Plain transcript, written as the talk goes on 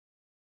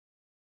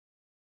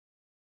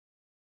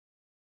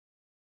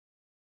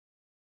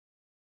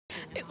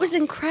It was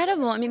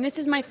incredible. I mean, this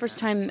is my first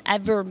time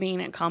ever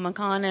being at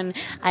Comic-Con, and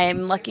I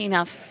am lucky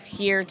enough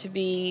here to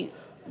be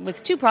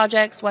with two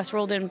projects,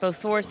 Westworld and both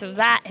Thor, so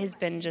that has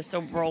been just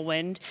a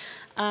whirlwind.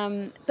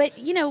 But,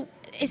 you know,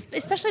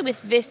 especially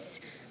with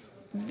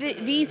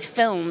these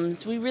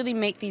films, we really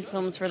make these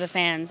films for the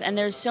fans, and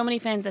there's so many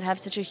fans that have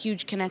such a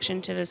huge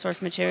connection to the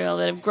source material,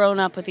 that have grown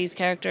up with these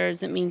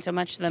characters that mean so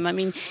much to them. I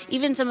mean,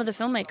 even some of the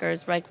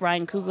filmmakers, like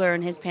Ryan Coogler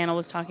in his panel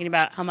was talking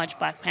about how much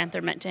Black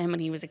Panther meant to him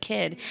when he was a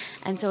kid,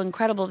 and so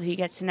incredible that he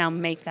gets to now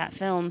make that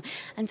film.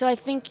 And so I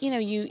think, you know,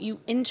 you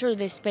enter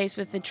this space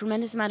with a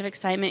tremendous amount of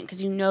excitement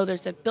because you know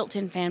there's a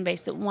built-in fan base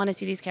that want to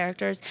see these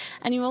characters,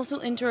 and you also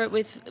enter it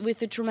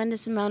with a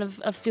tremendous amount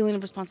of feeling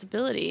of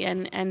responsibility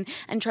and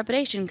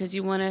trepidation, because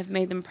you want to have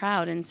made them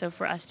proud. And so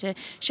for us to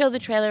show the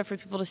trailer, for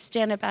people to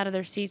stand up out of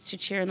their seats to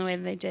cheer in the way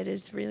that they did,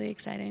 is really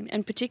exciting,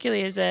 and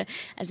particularly as a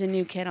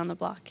new kid on the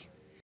block.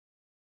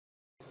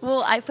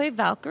 Well, I play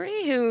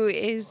Valkyrie, who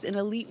is an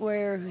elite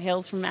warrior who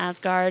hails from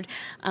Asgard,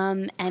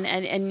 and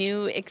a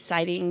new,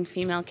 exciting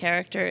female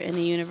character in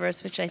the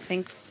universe, which I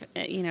think,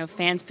 you know,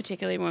 fans,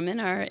 particularly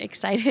women, are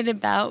excited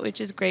about, which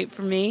is great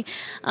for me.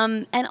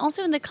 And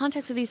also in the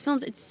context of these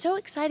films, it's so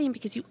exciting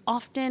because you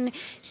often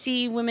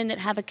see women that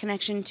have a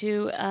connection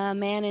to a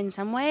man in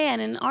some way,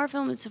 and in our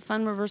film, it's a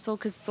fun reversal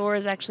because Thor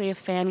is actually a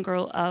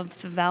fangirl of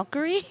the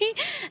Valkyrie,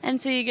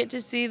 and so you get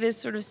to see this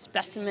sort of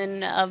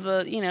specimen of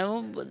a, you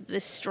know,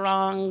 this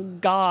strong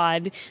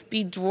god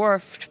be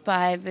dwarfed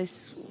by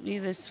this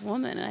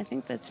woman, and I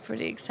think that's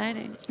pretty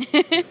exciting.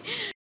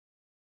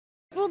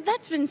 Well,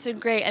 that's been so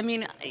great. I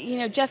mean, you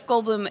know, Jeff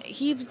Goldblum,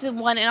 he's the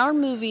one, and our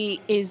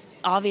movie is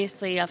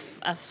obviously a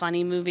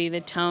funny movie.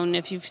 The tone,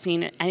 if you've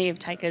seen any of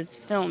Taika's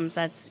films,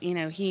 that's, you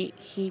know, he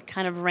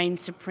kind of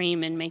reigns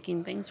supreme in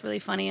making things really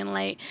funny and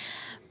light.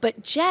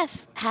 But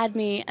Jeff had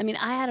me, I mean,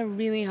 I had a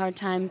really hard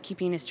time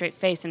keeping a straight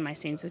face in my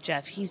scenes with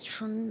Jeff. He's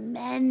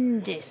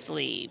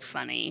tremendously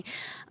funny.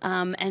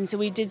 And so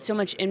we did so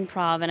much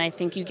improv, and I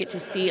think you get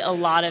to see a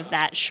lot of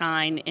that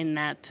shine in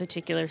that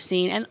particular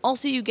scene. And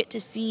also you get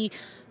to see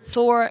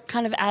Thor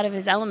kind of out of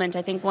his element.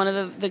 I think one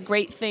of the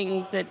great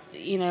things that,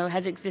 you know,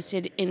 has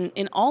existed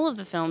in all of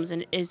the films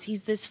and is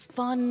he's this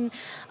fun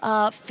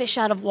fish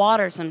out of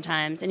water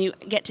sometimes, and you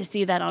get to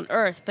see that on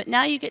Earth. But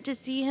now you get to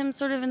see him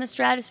sort of in the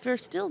stratosphere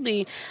still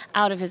be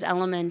out of his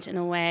element in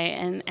a way,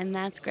 and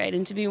that's great.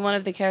 And to be one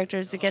of the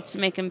characters that gets to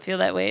make him feel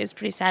that way is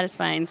pretty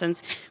satisfying.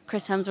 Since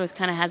Chris Hemsworth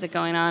kind of has it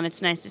going on,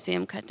 it's nice to see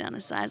him cut down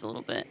his size a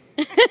little bit.